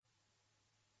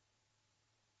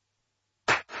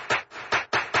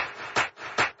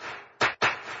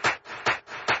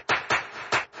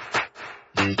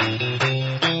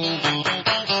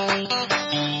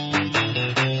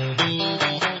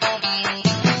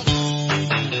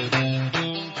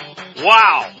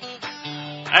Wow.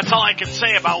 That's all I can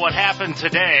say about what happened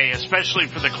today, especially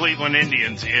for the Cleveland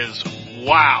Indians, is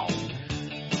wow.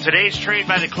 Today's trade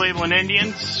by the Cleveland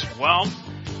Indians, well,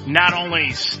 not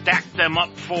only stacked them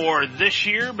up for this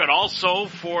year, but also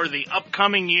for the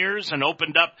upcoming years and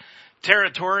opened up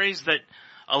territories that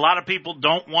a lot of people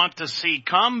don't want to see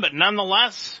come, but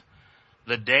nonetheless,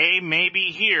 the day may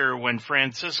be here when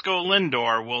Francisco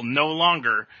Lindor will no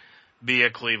longer be a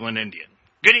Cleveland Indian.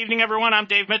 Good evening, everyone. I'm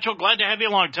Dave Mitchell. Glad to have you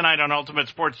along tonight on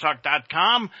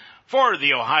UltimateSportsTalk.com for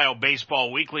the Ohio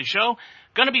Baseball Weekly Show.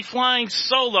 Going to be flying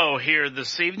solo here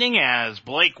this evening as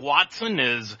Blake Watson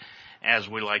is, as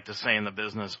we like to say in the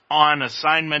business, on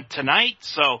assignment tonight.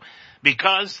 So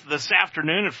because this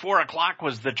afternoon at 4 o'clock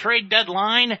was the trade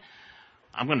deadline,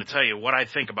 I'm going to tell you what I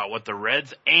think about what the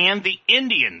Reds and the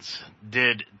Indians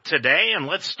did today. And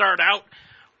let's start out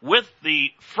with the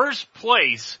first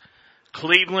place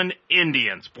Cleveland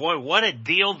Indians. Boy, what a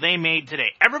deal they made today.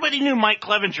 Everybody knew Mike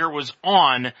Clevinger was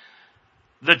on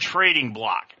the trading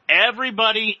block.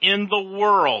 Everybody in the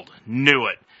world knew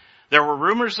it. There were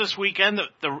rumors this weekend that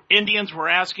the Indians were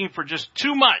asking for just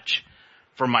too much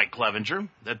for Mike Clevinger,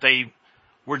 that they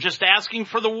were just asking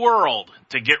for the world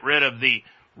to get rid of the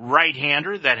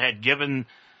right-hander that had given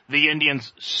the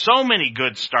Indians so many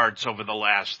good starts over the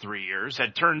last 3 years,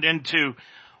 had turned into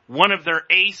one of their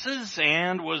aces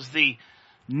and was the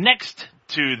next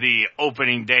to the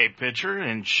opening day pitcher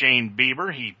in Shane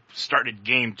Bieber. He started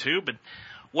game 2, but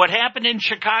what happened in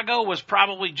Chicago was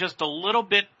probably just a little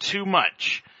bit too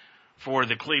much for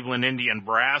the Cleveland Indian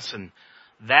brass, and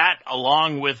that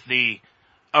along with the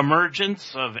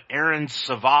emergence of Aaron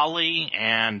Savali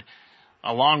and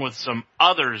along with some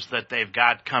others that they've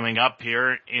got coming up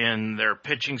here in their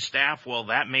pitching staff, well,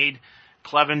 that made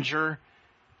Clevinger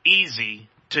easy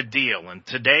to deal. And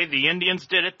today the Indians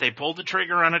did it. They pulled the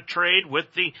trigger on a trade with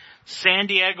the San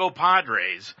Diego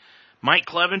Padres. Mike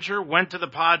Clevinger went to the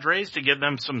Padres to give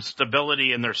them some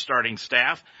stability in their starting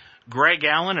staff. Greg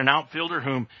Allen, an outfielder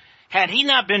whom, had he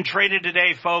not been traded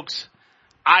today, folks,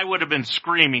 I would have been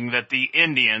screaming that the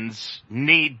Indians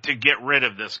need to get rid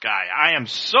of this guy. I am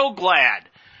so glad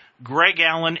Greg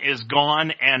Allen is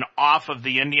gone and off of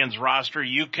the Indians roster.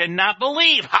 You cannot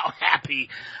believe how happy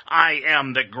I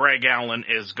am that Greg Allen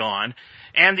is gone.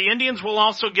 And the Indians will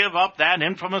also give up that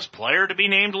infamous player to be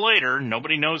named later.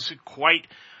 Nobody knows quite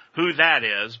who that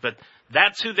is, but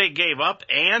that's who they gave up,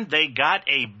 and they got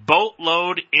a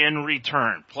boatload in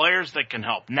return. Players that can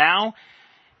help now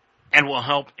and will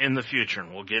help in the future,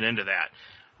 and we'll get into that.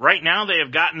 Right now they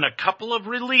have gotten a couple of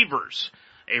relievers,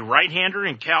 a right-hander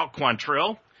in Cal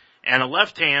Quantrill, and a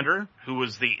left-hander who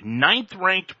was the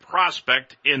 9th-ranked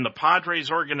prospect in the Padres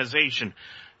organization,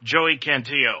 Joey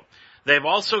Cantillo. They've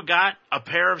also got a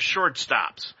pair of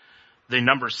shortstops. The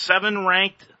number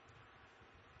 7-ranked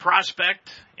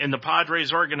prospect in the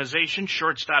Padres organization,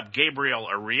 shortstop Gabriel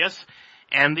Arias,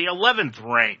 and the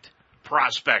 11th-ranked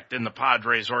prospect in the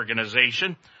Padres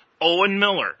organization, Owen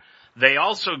Miller. They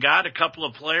also got a couple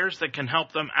of players that can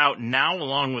help them out now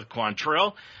along with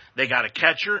Quantrill. They got a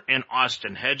catcher in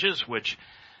Austin Hedges, which,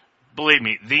 believe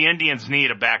me, the Indians need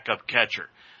a backup catcher.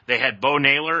 They had Bo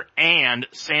Naylor and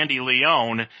Sandy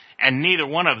Leone, and neither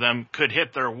one of them could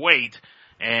hit their weight,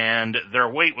 and their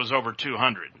weight was over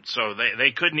 200. So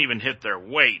they couldn't even hit their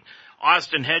weight.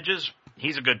 Austin Hedges,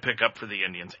 he's a good pickup for the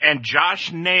Indians. And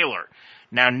Josh Naylor.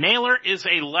 Now, Naylor is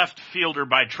a left fielder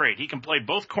by trade. He can play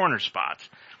both corner spots.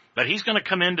 But he's going to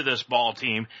come into this ball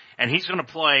team, and he's going to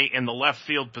play in the left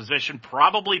field position,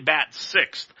 probably bat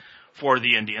 6th for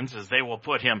the Indians, as they will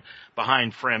put him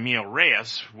behind Franmil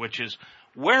Reyes, which is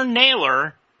where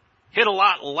Naylor hit a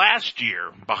lot last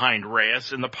year behind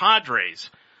Reyes in the Padres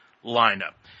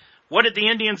lineup. What did the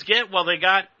Indians get? Well, they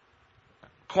got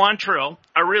Quantrill,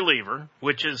 a reliever,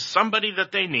 which is somebody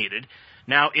that they needed.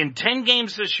 Now, in 10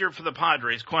 games this year for the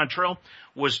Padres, Quantrill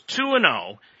was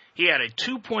 2-0. He had a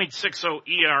 2.60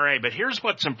 ERA, but here's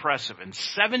what's impressive. In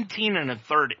 17 and a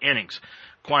third innings,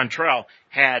 Quantrill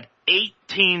had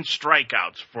 18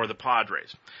 strikeouts for the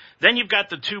Padres. Then you've got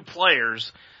the two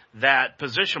players,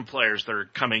 position players that are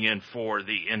coming in for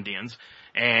the Indians.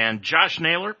 And Josh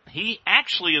Naylor, he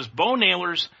actually is Bo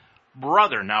Naylor's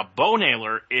brother. Now, Bo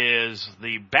Naylor is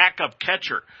the backup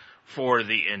catcher for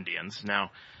the Indians.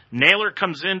 Now, Naylor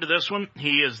comes into this one.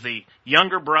 He is the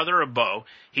younger brother of Bo.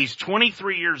 He's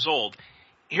 23 years old.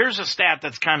 Here's a stat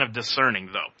that's kind of discerning,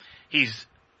 though. He's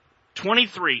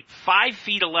 23, 5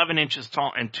 feet 11 inches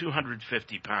tall, and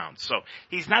 250 pounds. So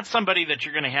he's not somebody that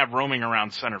you're going to have roaming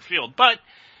around center field. But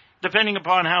depending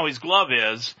upon how his glove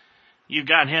is, you've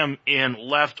got him in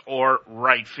left or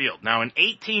right field. Now, in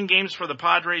 18 games for the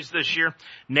Padres this year,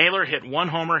 Naylor hit 1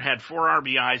 homer, had 4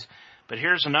 RBIs, But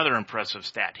here's another impressive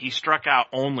stat. He struck out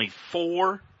only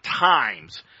 4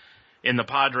 times in the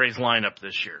Padres lineup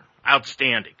this year.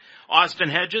 Outstanding. Austin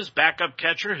Hedges, backup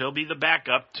catcher. He'll be the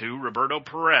backup to Roberto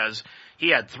Perez. He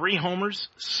had 3 homers,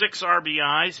 6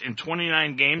 RBIs in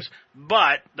 29 games,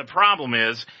 but the problem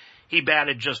is he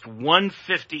batted just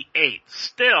 .158.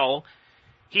 Still,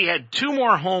 he had 2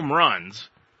 more home runs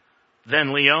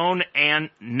than Leone and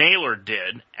Naylor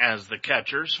did as the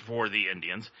catchers for the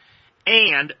Indians,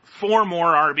 and 4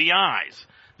 more RBIs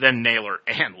than Naylor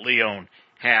and Leone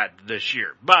had this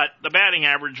year. But the batting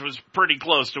average was pretty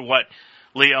close to what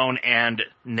Leone and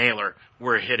Naylor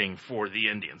were hitting for the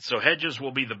Indians. So Hedges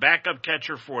will be the backup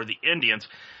catcher for the Indians.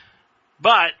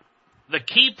 But the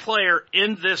key player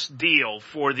in this deal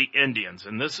for the Indians,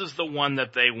 and this is the one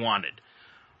that they wanted,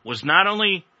 was not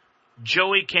only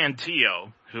Joey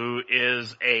Cantillo, who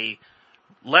is a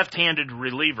left-handed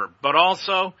reliever, but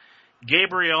also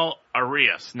Gabriel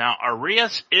Arias. Now,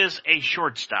 Arias is a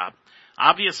shortstop,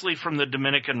 obviously from the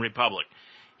Dominican Republic.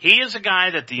 He is a guy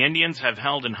that the Indians have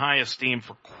held in high esteem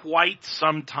for quite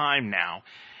some time now,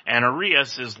 and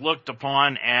Arias is looked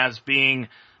upon as being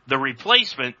the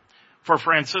replacement for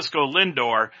Francisco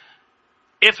Lindor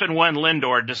if and when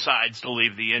Lindor decides to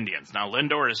leave the Indians. Now,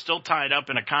 Lindor is still tied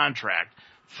up in a contract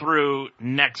through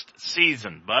next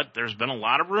season, but there's been a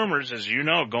lot of rumors, as you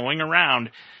know, going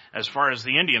around as far as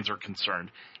the Indians are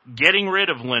concerned, getting rid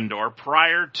of Lindor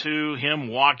prior to him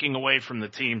walking away from the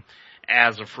team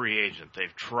as a free agent.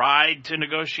 They've tried to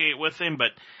negotiate with him,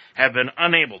 but have been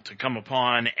unable to come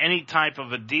upon any type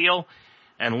of a deal,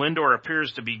 and Lindor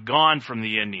appears to be gone from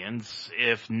the Indians,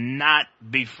 if not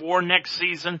before next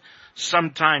season,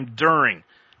 sometime during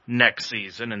next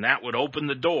season, and that would open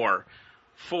the door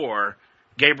for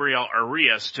Gabriel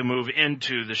Arias to move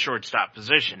into the shortstop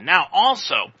position. Now,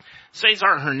 also,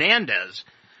 Cesar Hernandez,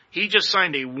 he just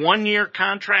signed a 1-year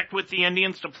contract with the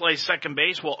Indians to play second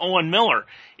base. Well, Owen Miller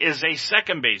is a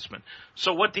second baseman.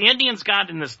 So what the Indians got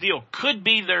in this deal could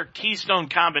be their keystone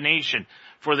combination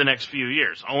for the next few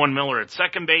years. Owen Miller at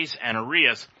second base and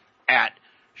Arias at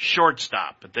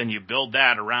shortstop. But then you build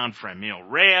that around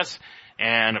Franmil Reyes,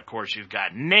 and of course you've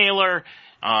got Naylor.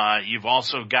 You've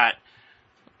also got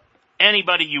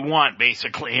anybody you want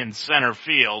basically in center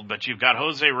field, but you've got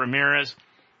Jose Ramirez.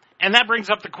 And that brings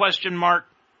up the question mark,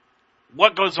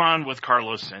 what goes on with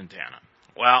Carlos Santana?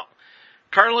 Well,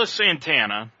 Carlos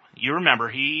Santana, you remember,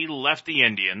 he left the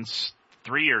Indians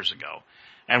 3 years ago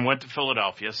and went to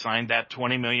Philadelphia, signed that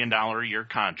 $20 million a year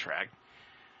contract,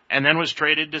 and then was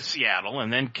traded to Seattle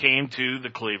and then came to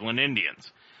the Cleveland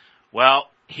Indians.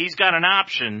 Well, he's got an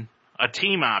option, a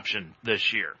team option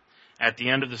this year at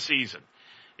the end of the season.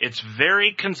 It's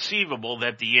very conceivable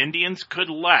that the Indians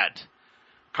could let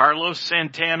Carlos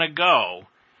Santana go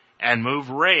and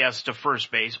move Reyes to first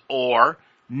base or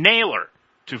Naylor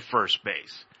to first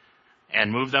base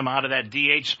and move them out of that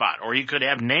DH spot. Or you could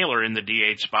have Naylor in the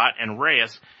DH spot and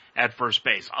Reyes at first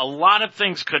base. A lot of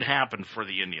things could happen for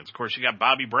the Indians. Of course, you got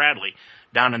Bobby Bradley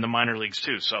down in the minor leagues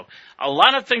too. So a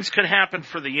lot of things could happen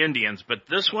for the Indians, but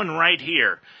this one right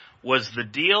here was the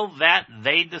deal that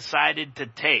they decided to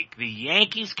take. The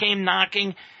Yankees came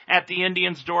knocking at the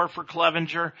Indians' door for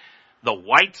Clevinger. The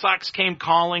White Sox came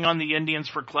calling on the Indians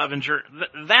for Clevinger.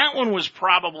 That one was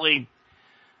probably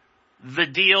the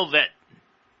deal that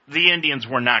the Indians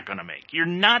were not going to make. You're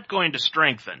not going to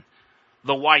strengthen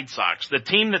the White Sox, the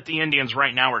team that the Indians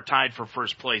right now are tied for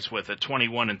first place with at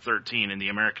 21-13 in the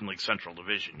American League Central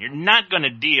Division. You're not going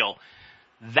to deal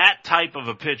that type of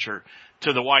a pitcher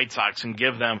to the White Sox and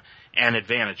give them an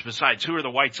advantage. Besides, who are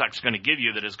the White Sox going to give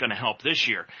you that is going to help this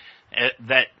year?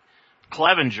 That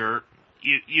Clevinger,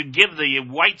 you give the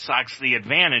White Sox the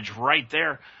advantage right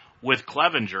there with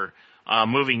Clevinger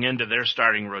moving into their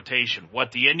starting rotation.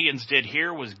 What the Indians did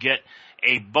here was get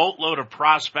a boatload of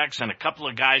prospects and a couple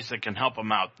of guys that can help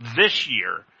them out this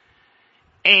year,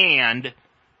 and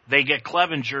they get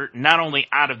Clevinger not only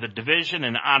out of the division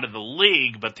and out of the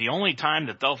league, but the only time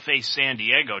that they'll face San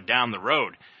Diego down the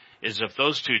road is if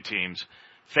those two teams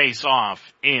face off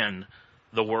in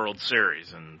the World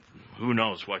Series, and who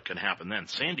knows what could happen then.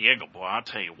 San Diego, boy, I'll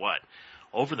tell you what,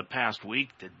 over the past week,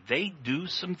 did they do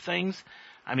some things?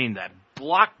 I mean, that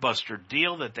blockbuster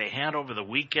deal that they had over the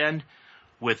weekend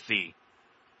with the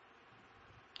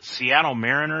Seattle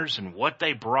Mariners and what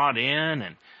they brought in,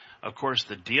 and of course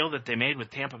the deal that they made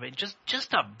with Tampa Bay,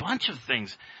 just a bunch of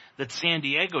things that San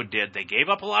Diego did. They gave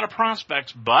up a lot of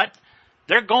prospects, but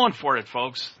they're going for it,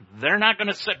 folks. They're not going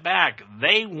to sit back.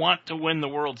 They want to win the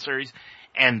World Series,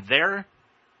 and they're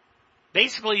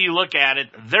basically, you look at it,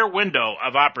 their window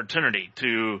of opportunity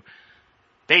to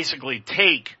basically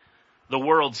take the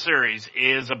World Series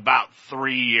is about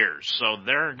 3 years. So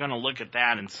they're going to look at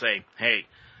that and say, hey,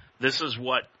 this is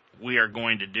what we are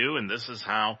going to do, and this is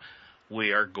how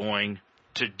we are going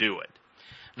to do it.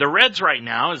 The Reds right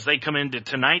now, as they come into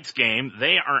tonight's game,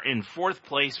 they are in fourth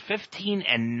place,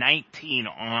 15-19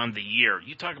 on the year.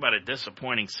 You talk about a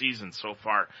disappointing season so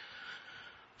far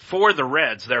for the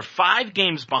Reds. They're 5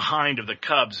 games behind of the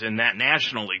Cubs in that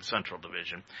National League Central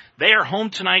Division. They are home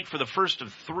tonight for the first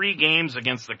of 3 games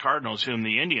against the Cardinals, whom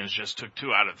the Indians just took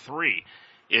 2 out of 3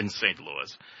 in St.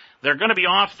 Louis. They're going to be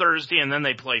off Thursday, and then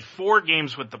they play 4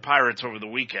 games with the Pirates over the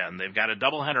weekend. They've got a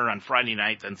doubleheader on Friday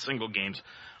night, then single games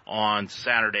on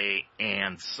Saturday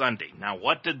and Sunday. Now,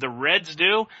 what did the Reds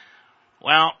do?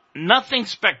 Well, nothing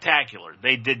spectacular.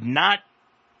 They did not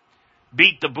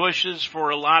beat the bushes for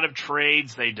a lot of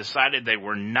trades. They decided they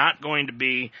were not going to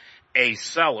be a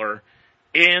seller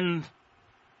in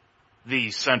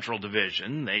the Central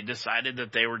Division. They decided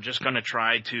that they were just going to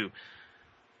try to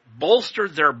bolster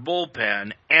their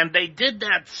bullpen, and they did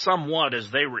that somewhat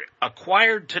as they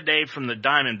acquired today from the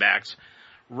Diamondbacks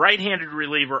right-handed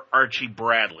reliever Archie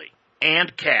Bradley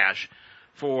and cash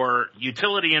for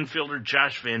utility infielder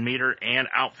Josh Van Meter and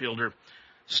outfielder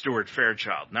Stuart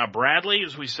Fairchild. Now, Bradley,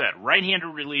 as we said,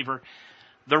 right-handed reliever.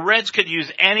 The Reds could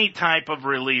use any type of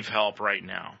relief help right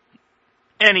now.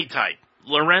 Any type.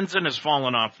 Lorenzen has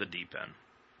fallen off the deep end.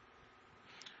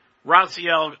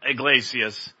 Raciel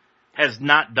Iglesias has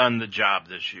not done the job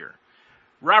this year.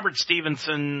 Robert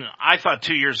Stevenson, I thought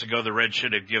 2 years ago the Reds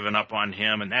should have given up on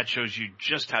him, and that shows you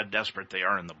just how desperate they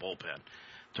are in the bullpen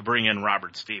to bring in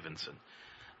Robert Stevenson.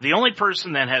 The only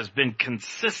person that has been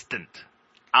consistent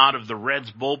out of the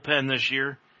Reds bullpen this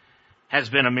year has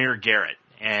been Amir Garrett,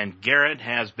 and Garrett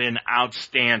has been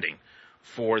outstanding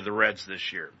for the Reds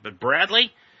this year. But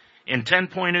Bradley, in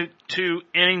 10.2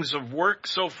 innings of work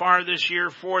so far this year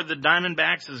for the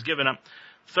Diamondbacks, has given up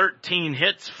 13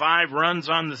 hits, 5 runs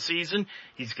on the season.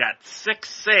 He's got 6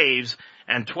 saves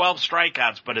and 12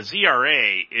 strikeouts, but his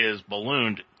ERA is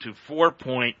ballooned to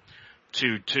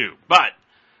 4.22. But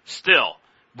still,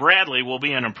 Bradley will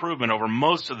be an improvement over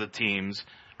most of the teams,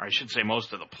 or I should say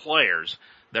most of the players,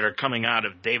 that are coming out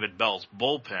of David Bell's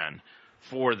bullpen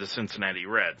for the Cincinnati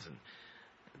Reds. And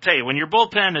I tell you, when your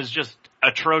bullpen is just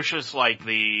atrocious like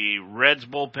the Reds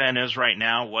bullpen is right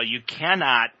now, well, you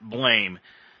cannot blame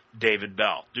David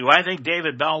Bell. Do I think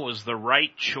David Bell was the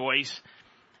right choice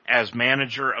as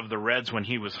manager of the Reds when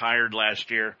he was hired last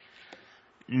year?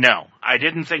 No, I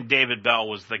didn't think David Bell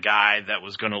was the guy that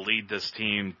was going to lead this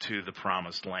team to the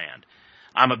promised land.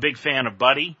 I'm a big fan of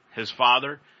Buddy, his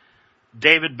father.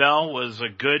 David Bell was a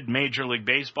good Major League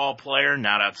Baseball player,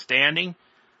 not outstanding,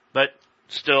 but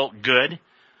still good.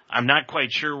 I'm not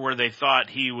quite sure where they thought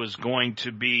he was going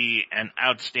to be an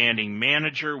outstanding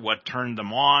manager, what turned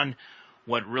them on,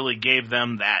 what really gave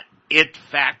them that it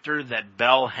factor that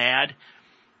Bell had.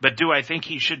 But do I think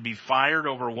he should be fired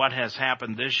over what has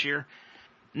happened this year?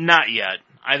 Not yet.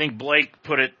 I think Blake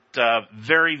put it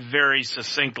very, very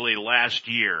succinctly last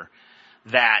week,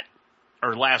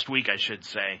 I should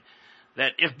say,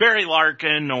 that if Barry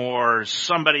Larkin or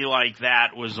somebody like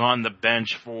that was on the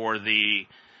bench for the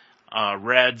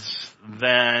Reds,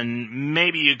 then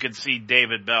maybe you could see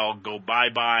David Bell go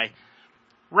bye-bye.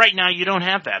 Right now, you don't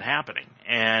have that happening.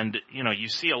 And, you know, you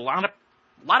see a lot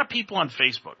of people on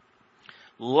Facebook.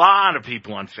 A lot of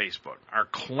people on Facebook are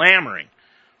clamoring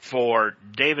for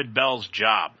David Bell's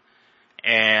job.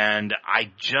 And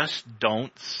I just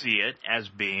don't see it as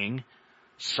being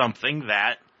something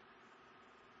that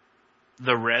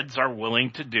the Reds are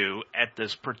willing to do at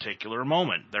this particular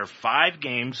moment. They're 5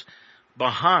 games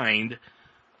behind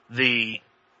the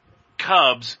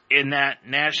Cubs in that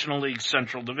National League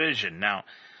Central Division. Now,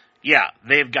 yeah,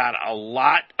 they've got a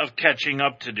lot of catching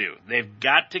up to do. They've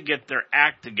got to get their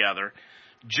act together.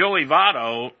 Joey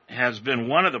Votto has been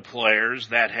one of the players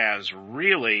that has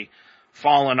really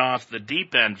fallen off the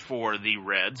deep end for the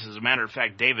Reds. As a matter of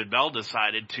fact, David Bell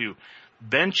decided to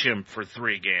bench him for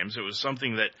 3 games. It was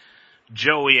something that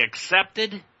Joey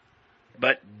accepted,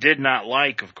 but did not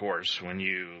like, of course, when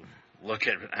you look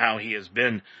at how he has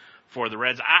been for the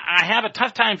Reds. I have a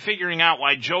tough time figuring out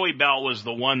why Joey Bell was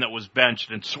the one that was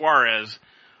benched and Suarez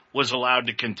was allowed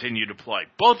to continue to play.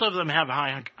 Both of them have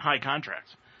high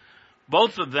contracts.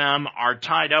 Both of them are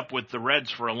tied up with the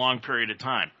Reds for a long period of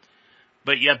time.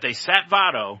 But yet they sat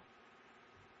Votto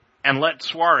and let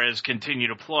Suarez continue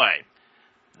to play.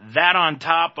 That on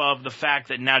top of the fact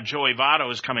that now Joey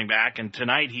Votto is coming back, and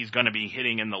tonight he's going to be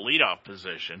hitting in the leadoff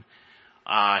position.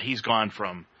 He's gone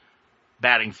from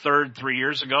batting third 3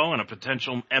 years ago and a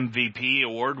potential MVP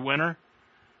award winner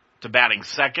to batting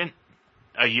second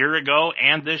a year ago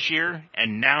and this year,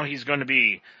 and now he's going to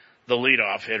be the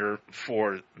leadoff hitter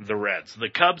for the Reds. The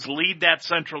Cubs lead that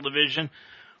Central Division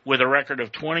with a record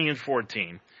of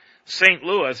 20-14. St.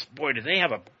 Louis, boy, do they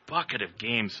have a bucket of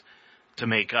games to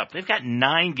make up. They've got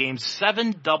 9 games,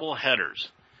 7 doubleheaders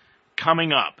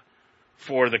coming up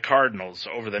for the Cardinals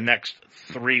over the next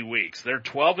 3 weeks. They're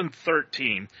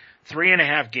 12-13,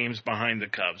 3.5 games behind the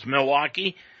Cubs.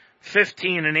 Milwaukee,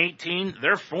 15-18,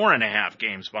 they're 4.5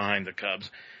 games behind the Cubs.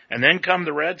 And then come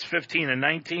the Reds,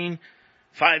 15-19,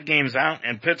 5 games out,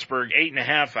 and Pittsburgh,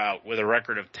 8.5 out with a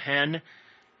record of 10-21.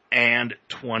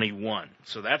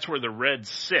 So that's where the Reds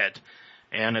sit.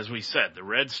 And as we said, the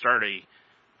Reds start a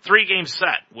 3-game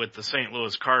set with the St.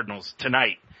 Louis Cardinals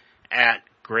tonight at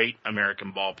Great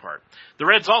American Ballpark. The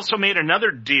Reds also made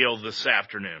another deal this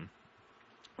afternoon.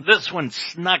 This one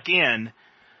snuck in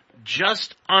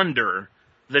just under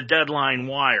the deadline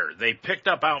wire. They picked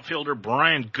up outfielder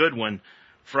Brian Goodwin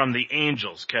from the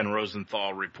Angels, Ken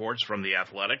Rosenthal reports from the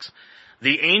Athletics.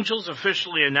 The Angels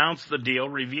officially announced the deal,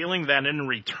 revealing that in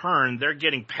return they're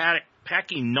getting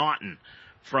Packy Naughton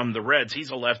from the Reds. He's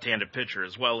a left-handed pitcher,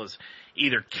 as well as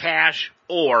either cash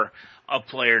or a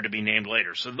player to be named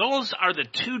later. So those are the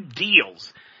 2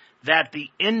 deals that the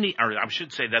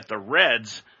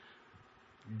Reds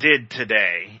did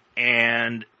today,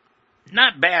 and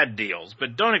not bad deals,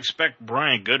 but don't expect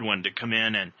Brian Goodwin to come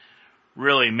in and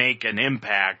really make an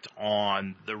impact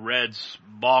on the Reds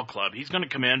ball club. He's going to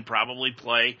come in, probably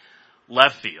play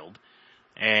left field,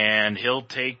 and he'll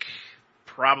take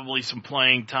probably some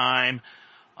playing time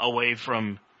away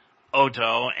from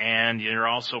Otto, and you're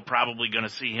also probably going to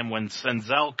see him when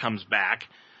Senzel comes back.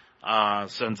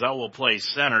 Senzel will play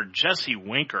center. Jesse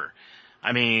Winker,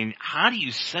 I mean, how do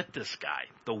you set this guy?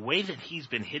 The way that he's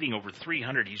been hitting over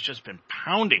 300, he's just been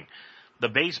pounding the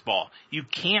baseball. You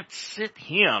can't sit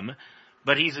him,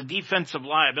 but he's a defensive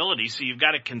liability, so you've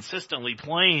got to consistently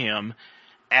play him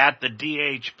at the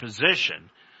DH position.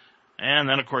 And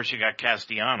then, of course, you got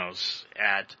Castellanos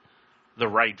at the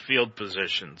right field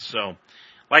position. So,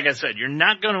 like I said, you're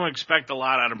not going to expect a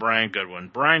lot out of Brian Goodwin.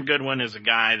 Brian Goodwin is a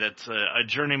guy that's a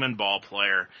journeyman ball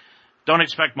player. Don't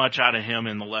expect much out of him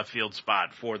in the left field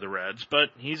spot for the Reds, but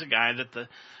he's a guy that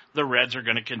the Reds are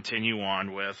going to continue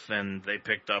on with, and they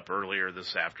picked up earlier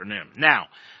this afternoon. Now,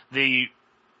 the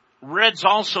Reds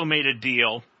also made a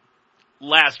deal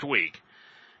last week,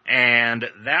 and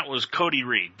that was Cody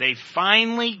Reed. They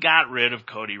finally got rid of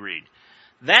Cody Reed.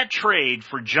 That trade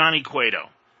for Johnny Cueto,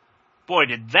 boy,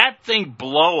 did that thing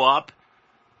blow up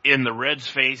in the Reds'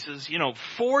 faces.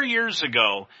 4 years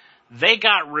ago, they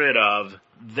got rid of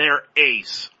their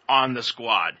ace on the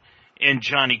squad in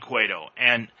Johnny Cueto.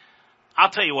 And I'll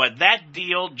tell you what, that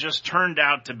deal just turned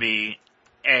out to be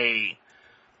a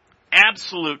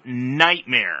absolute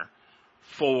nightmare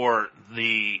for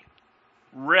the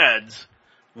Reds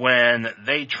when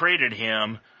they traded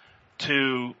him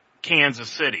to Kansas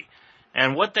City.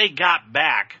 And what they got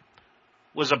back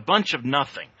was a bunch of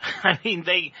nothing. I mean,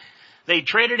 they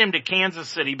traded him to Kansas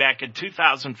City back in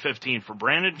 2015 for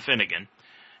Brandon Finnegan,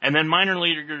 and then minor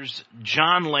leaguers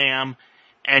John Lamb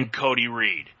and Cody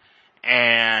Reed.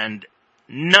 And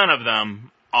none of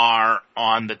them are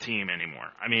on the team anymore.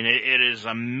 I mean, it is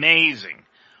amazing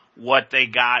what they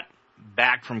got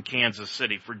back from Kansas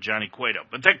City for Johnny Cueto.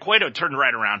 But then Cueto turned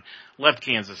right around, left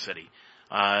Kansas City,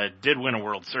 did win a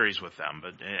World Series with them,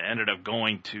 but ended up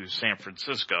going to San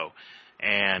Francisco,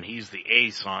 and he's the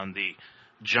ace on the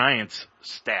Giants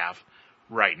staff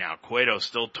right now. Cueto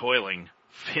still toiling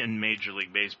in Major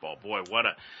League Baseball. Boy,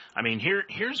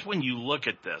 here's when you look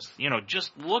at this,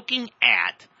 just looking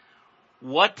at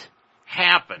what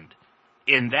happened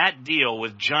in that deal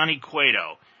with Johnny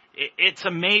Cueto, it's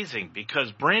amazing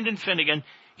because Brandon Finnegan,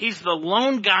 he's the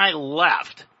lone guy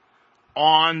left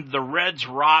on the Reds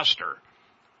roster.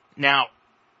 Now,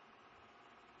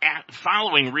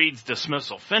 following Reed's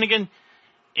dismissal, Finnegan,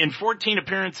 in 14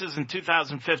 appearances in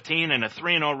 2015 and a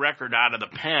 3-0 record out of the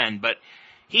pen, but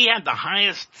he had the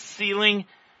highest ceiling,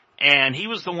 and he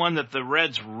was the one that the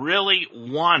Reds really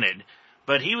wanted,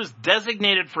 but he was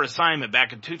designated for assignment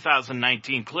back in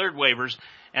 2019, cleared waivers,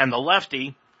 and the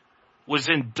lefty was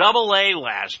in Double-A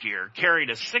last year, carried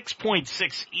a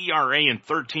 6.6 ERA in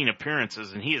 13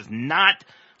 appearances, and he has not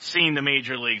seen the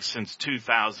major leagues since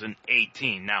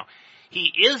 2018. Now,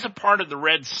 he is a part of the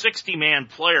Reds' 60-man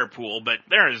player pool, but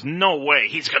there is no way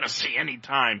he's going to see any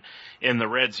time in the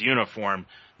Reds uniform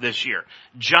this year.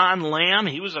 John Lamb,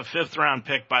 he was a 5th-round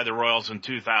pick by the Royals in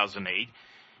 2008.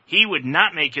 He would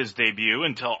not make his debut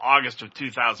until August of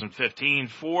 2015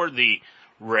 for the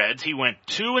Reds. He went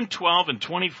 2-12 in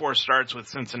 24 starts with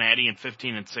Cincinnati in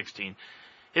 15 and 16.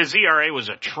 His ERA was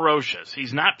atrocious.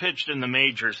 He's not pitched in the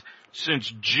majors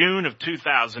since June of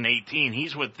 2018.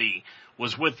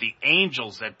 Was with the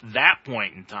Angels at that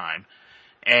point in time.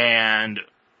 And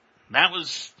that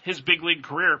was his big league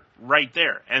career right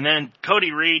there. And then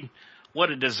Cody Reed,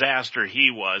 what a disaster he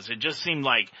was. It just seemed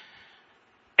like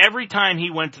every time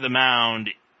he went to the mound,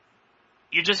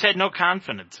 you just had no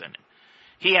confidence in him.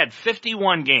 He had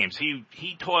 51 games.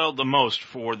 He toiled the most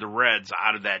for the Reds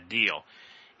out of that deal.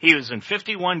 He was in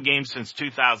 51 games since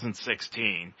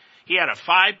 2016. He had a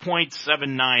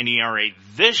 5.79 ERA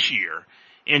this year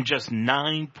in just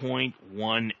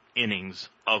 9.1 innings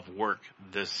of work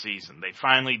this season. They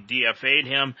finally DFA'd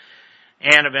him,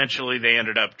 and eventually they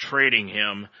ended up trading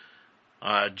him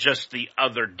just the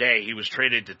other day. He was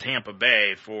traded to Tampa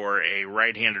Bay for a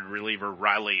right-handed reliever,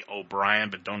 Riley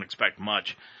O'Brien, but don't expect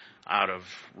much out of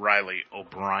Riley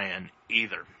O'Brien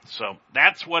either. So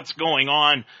that's what's going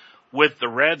on with the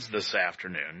Reds this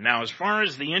afternoon. Now, as far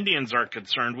as the Indians are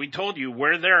concerned, we told you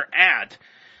where they're at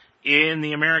in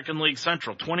the American League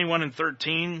Central.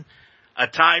 21-13, a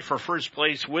tie for first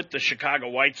place with the Chicago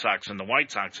White Sox, and the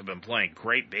White Sox have been playing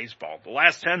great baseball. The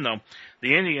last 10, though,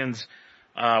 the Indians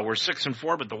were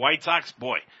 6-4, but the White Sox,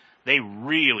 boy, they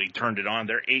really turned it on.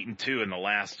 They're 8-2 in the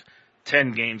last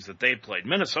 10 games that they've played.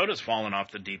 Minnesota's fallen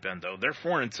off the deep end, though. They're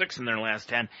 4-6 in their last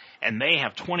 10, and they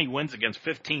have 20 wins against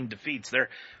 15 defeats. They're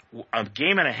a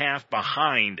game and a half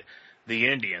behind the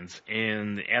Indians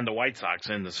and the White Sox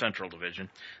in the Central Division.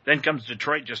 Then comes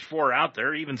Detroit, just 4 out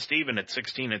there, even Steven at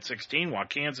 16-16, while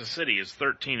Kansas City is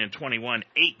 13-21,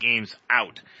 8 games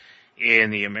out in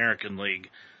the American League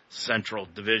Central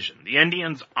Division. The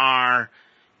Indians are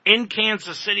in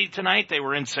Kansas City tonight. They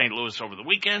were in St. Louis over the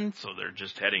weekend, so they're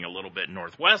just heading a little bit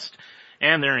northwest,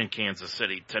 and they're in Kansas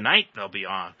City tonight. They'll be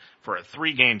on for a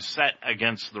 3-game set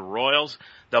against the Royals.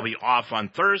 They'll be off on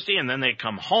Thursday, and then they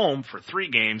come home for 3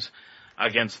 games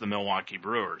against the Milwaukee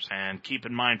Brewers. And keep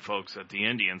in mind, folks, that the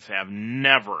Indians have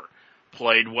never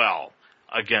played well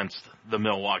against the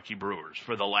Milwaukee Brewers.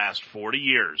 For the last 40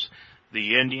 years,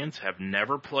 the Indians have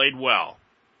never played well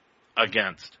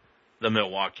against the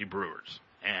Milwaukee Brewers.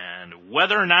 And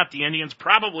whether or not the Indians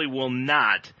probably will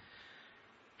not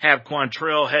have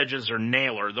Quantrill, Hedges, or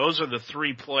Naylor, those are the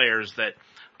 3 players that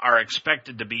are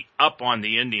expected to be up on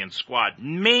the Indian squad.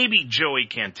 Maybe Joey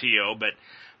Cantillo, but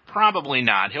probably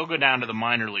not. He'll go down to the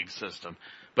minor league system.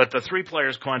 But the 3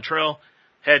 players, Quantrill,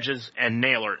 Hedges, and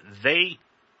Naylor, they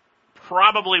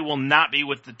probably will not be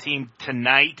with the team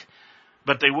tonight,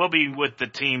 but they will be with the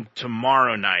team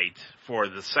tomorrow night for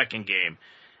the second game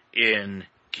in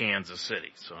Kansas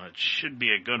City. So it should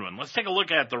be a good one. Let's take a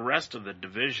look at the rest of the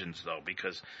divisions, though,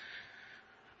 because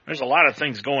there's a lot of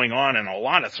things going on and a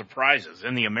lot of surprises.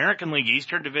 In the American League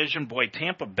Eastern Division, boy,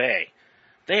 Tampa Bay,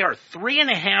 they are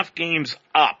 3.5 games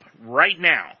up right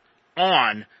now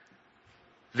on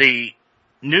the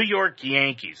New York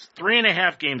Yankees.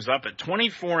 3.5 games up at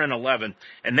 24-11,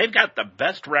 and they've got the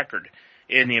best record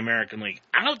in the American League.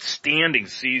 Outstanding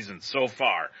season so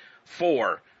far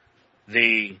for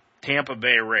the Tampa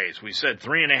Bay Rays. We said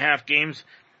 3.5 games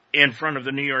in front of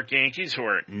the New York Yankees, who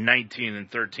are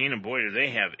 19-13, and boy, do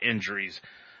they have injuries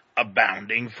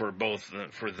abounding for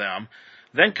them.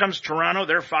 Then comes Toronto.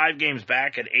 They're 5 games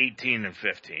back at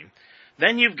 18-15.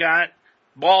 Then you've got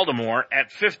Baltimore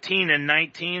at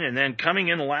 15-19, and then coming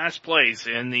in last place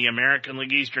in the American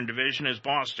League Eastern Division is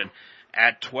Boston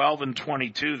at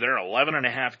 12-22. They're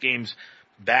 11.5 games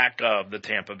back of the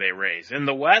Tampa Bay Rays. In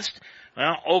the West,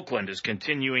 well, Oakland is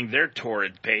continuing their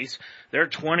torrid pace. They're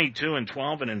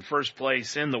 22-12 and in first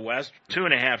place in the West,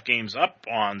 2.5 games up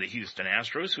on the Houston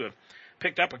Astros, who have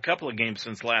picked up a couple of games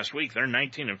since last week. They're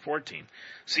 19-14.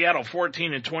 Seattle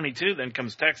 14-22. Then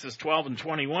comes Texas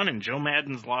 12-21, and Joe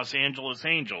Madden's Los Angeles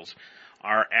Angels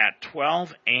are at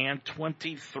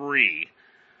 12-23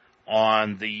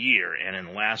 on the year and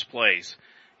in last place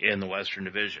in the Western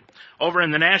Division. Over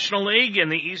in the National League, in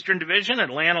the Eastern Division,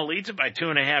 Atlanta leads it by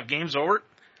 2.5 games over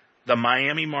the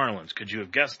Miami Marlins. Could you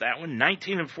have guessed that one?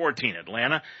 19-14,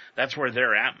 Atlanta. That's where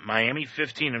they're at. Miami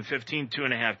 15-15,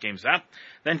 2.5 games up.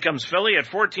 Then comes Philly at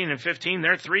 14-15.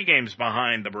 They're 3 games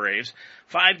behind the Braves.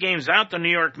 5 games out, the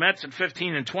New York Mets at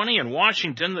 15-20, and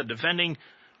Washington, the defending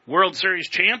World Series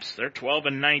champs, they're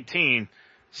 12-19,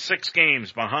 6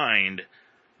 games behind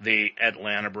the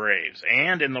Atlanta Braves.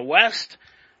 And in the West,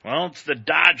 well, it's the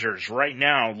Dodgers right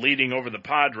now leading over the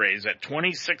Padres at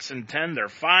 26-10. They're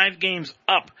 5 games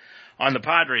up on the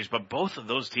Padres, but both of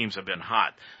those teams have been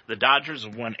hot. The Dodgers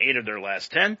have won 8 of their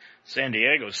last 10. San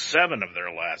Diego, 7 of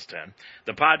their last 10.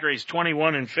 The Padres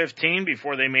 21-15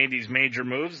 before they made these major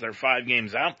moves. They're 5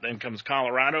 games out. Then comes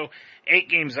Colorado, 8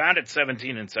 games out at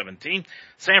 17-17.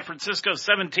 San Francisco,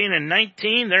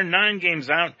 17-19. They're 9 games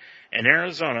out. And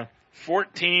Arizona,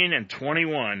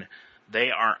 14-21.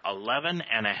 They are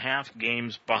 11.5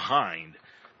 games behind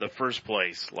the first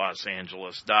place Los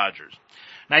Angeles Dodgers.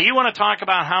 Now, you want to talk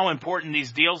about how important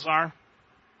these deals are?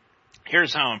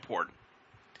 Here's how important.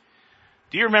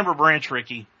 Do you remember Branch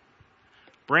Rickey?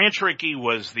 Branch Rickey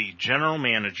was the general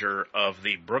manager of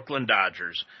the Brooklyn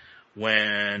Dodgers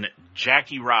when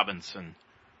Jackie Robinson,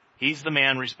 he's the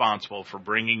man responsible for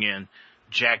bringing in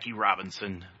Jackie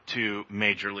Robinson to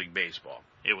Major League Baseball.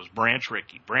 It was Branch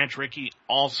Rickey. Branch Rickey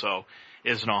also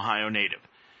is an Ohio native.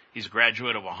 He's a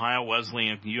graduate of Ohio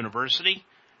Wesleyan University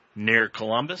near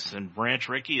Columbus, and Branch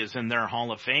Rickey is in their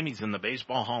Hall of Fame. He's in the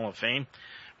Baseball Hall of Fame.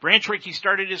 Branch Rickey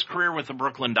started his career with the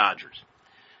Brooklyn Dodgers,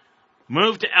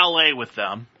 moved to L.A. with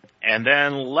them, and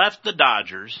then left the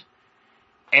Dodgers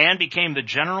and became the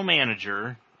general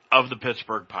manager of the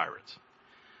Pittsburgh Pirates.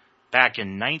 Back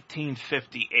in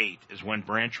 1958 is when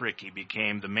Branch Rickey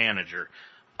became the manager,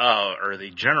 or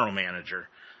the general manager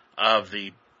of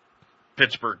the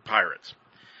Pittsburgh Pirates.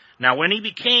 Now, when he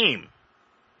became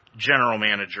general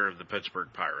manager of the Pittsburgh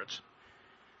Pirates,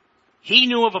 he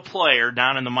knew of a player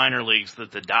down in the minor leagues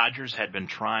that the Dodgers had been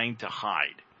trying to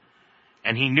hide.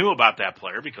 And he knew about that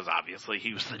player because obviously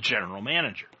he was the general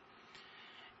manager.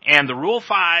 And the Rule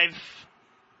 5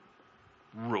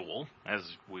 rule, as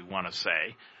we want to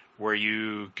say, where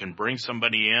you can bring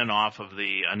somebody in off of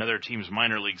another team's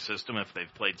minor league system if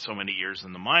they've played so many years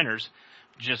in the minors,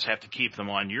 you just have to keep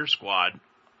them on your squad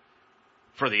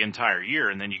for the entire year,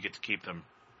 and then you get to keep them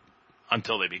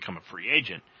until they become a free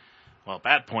agent. Well, at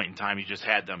that point in time, you just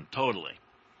had them totally.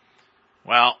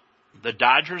 Well, the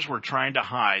Dodgers were trying to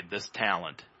hide this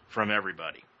talent from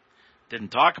everybody. Didn't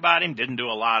talk about him, didn't do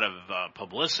a lot of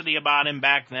publicity about him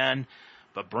back then,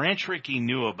 but Branch Rickey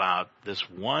knew about this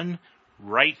one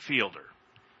right fielder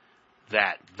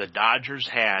that the Dodgers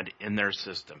had in their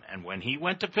system. And when he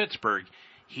went to Pittsburgh,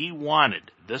 he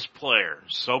wanted this player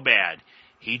so bad,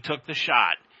 he took the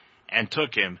shot and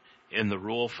took him in the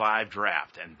Rule 5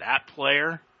 draft. And that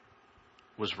player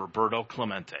was Roberto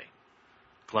Clemente.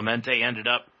 Clemente ended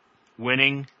up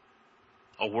winning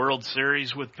a World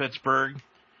Series with Pittsburgh.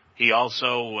 He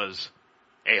also was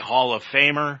a Hall of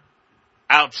Famer,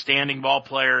 outstanding ball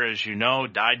player, as you know,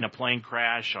 died in a plane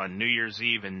crash on New Year's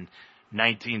Eve in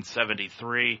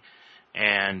 1973.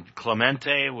 And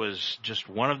Clemente was just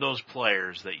one of those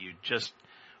players that you just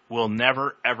will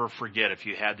never, ever forget if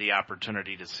you had the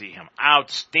opportunity to see him.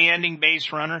 Outstanding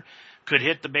base runner, could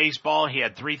hit the baseball. He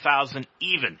had 3,000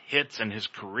 even hits in his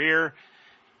career.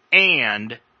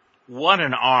 And what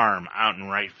an arm out in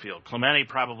right field. Clemente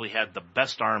probably had the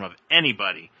best arm of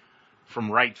anybody from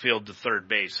right field to third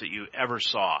base that you ever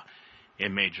saw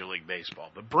in Major League Baseball.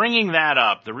 But bringing that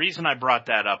up, the reason I brought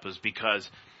that up is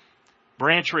because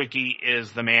Branch Rickey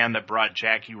is the man that brought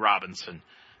Jackie Robinson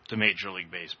to Major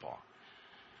League Baseball.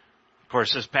 Of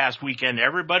course, this past weekend,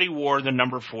 everybody wore the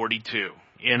number 42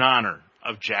 in honor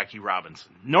of Jackie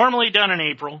Robinson. Normally done in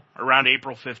April, around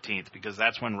April 15th, because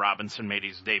that's when Robinson made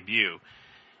his debut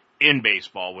in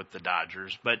baseball with the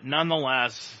Dodgers. But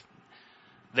nonetheless,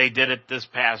 they did it this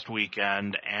past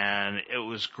weekend, and it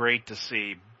was great to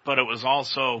see. But it was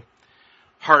also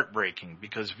heartbreaking,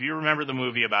 because if you remember the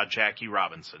movie about Jackie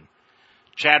Robinson,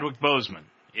 Chadwick Boseman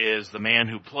is the man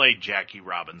who played Jackie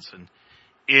Robinson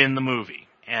in the movie.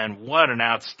 And what an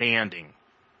outstanding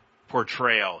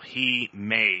portrayal he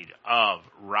made of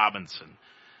Robinson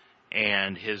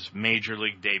and his Major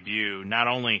League debut, not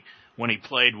only when he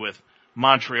played with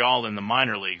Montreal in the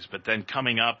minor leagues, but then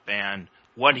coming up and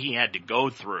what he had to go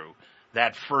through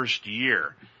that first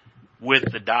year with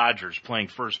the Dodgers playing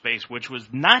first base, which was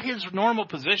not his normal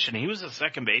position. He was a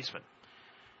second baseman.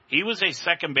 He was a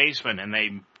second baseman, and they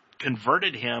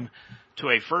converted him to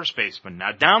a first baseman.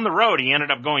 Now, down the road, he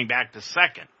ended up going back to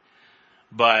second.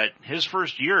 But his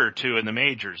first year or two in the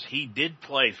majors, he did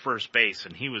play first base,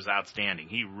 and he was outstanding.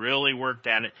 He really worked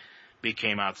at it,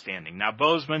 became outstanding. Now,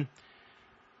 Boseman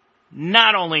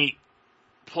not only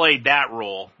played that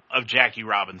role of Jackie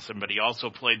Robinson, but he also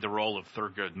played the role of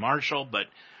Thurgood Marshall, but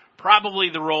probably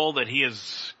the role that he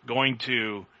is going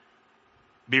to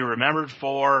be remembered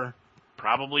for,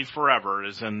 probably forever,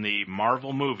 is in the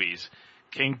Marvel movies,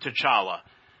 King T'Challa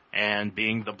and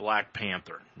being the Black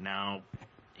Panther. Now,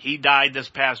 he died this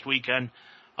past weekend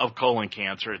of colon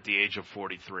cancer at the age of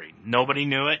 43. Nobody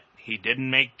knew it. He didn't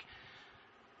make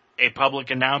a public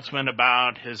announcement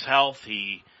about his health.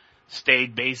 He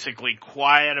stayed basically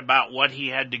quiet about what he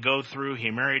had to go through. He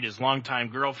married his longtime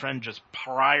girlfriend just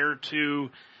prior to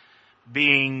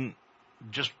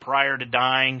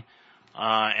dying,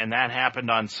 and that happened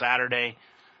on Saturday.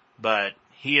 But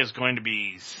he is going to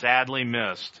be sadly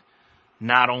missed,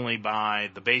 not only by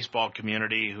the baseball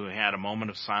community who had a moment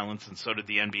of silence, and so did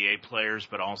the NBA players,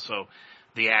 but also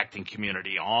the acting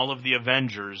community. All of the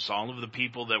Avengers, all of the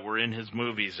people that were in his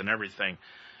movies and everything,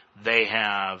 they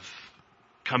have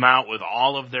come out with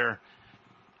all of their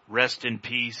rest in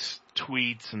peace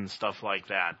tweets and stuff like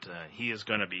that. He is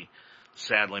going to be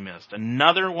sadly missed.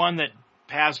 Another one that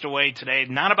passed away today,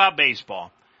 not about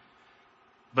baseball,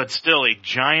 but still a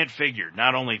giant figure,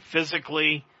 not only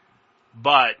physically,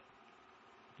 but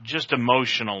just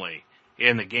emotionally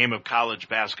in the game of college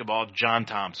basketball. John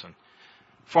Thompson,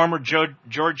 former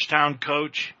Georgetown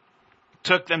coach,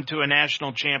 took them to a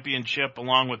national championship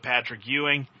along with Patrick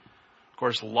Ewing. Of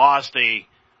course, lost a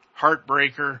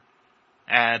heartbreaker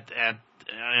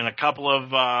in a couple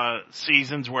of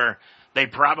seasons where they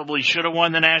probably should have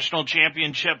won the national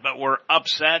championship, but were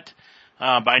upset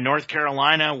by North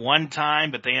Carolina one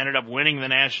time, but they ended up winning the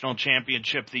national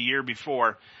championship the year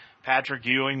before. Patrick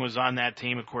Ewing was on that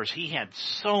team. Of course, he had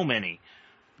so many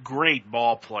great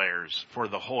ball players for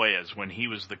the Hoyas when he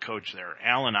was the coach there.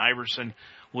 Allen Iverson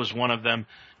was one of them.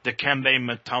 Dikembe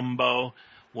Mutombo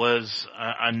was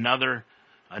another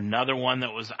one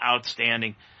that was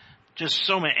outstanding. Just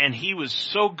so many, and he was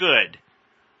so good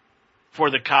for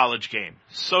the college game.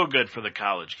 So good for the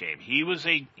college game. He was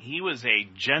a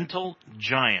gentle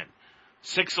giant.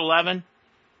 6'11",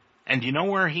 and you know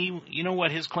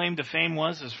what his claim to fame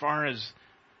was as far as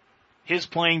his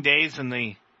playing days in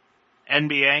the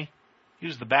NBA? He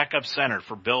was the backup center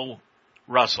for Bill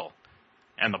Russell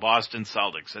and the Boston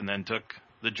Celtics, and then took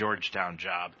the Georgetown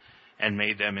job and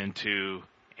made them into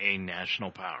a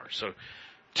national power. So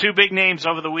two big names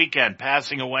over the weekend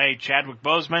passing away, Chadwick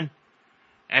Boseman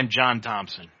and John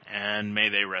Thompson, and may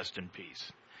they rest in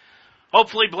peace.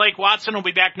 Hopefully Blake Watson will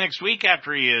be back next week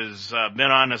after he has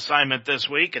been on assignment this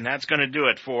week, and that's going to do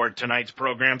it for tonight's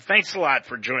program. Thanks a lot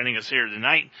for joining us here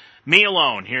tonight. Me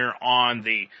alone here on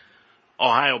the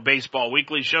Ohio Baseball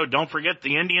Weekly Show. Don't forget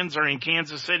the Indians are in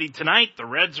Kansas City tonight. The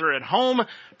Reds are at home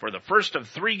for the first of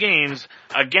 3 games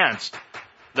against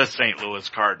the St. Louis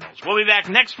Cardinals. We'll be back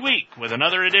next week with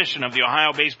another edition of the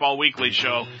Ohio Baseball Weekly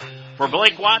Show. For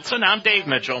Blake Watson, I'm Dave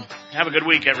Mitchell. Have a good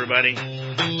week, everybody.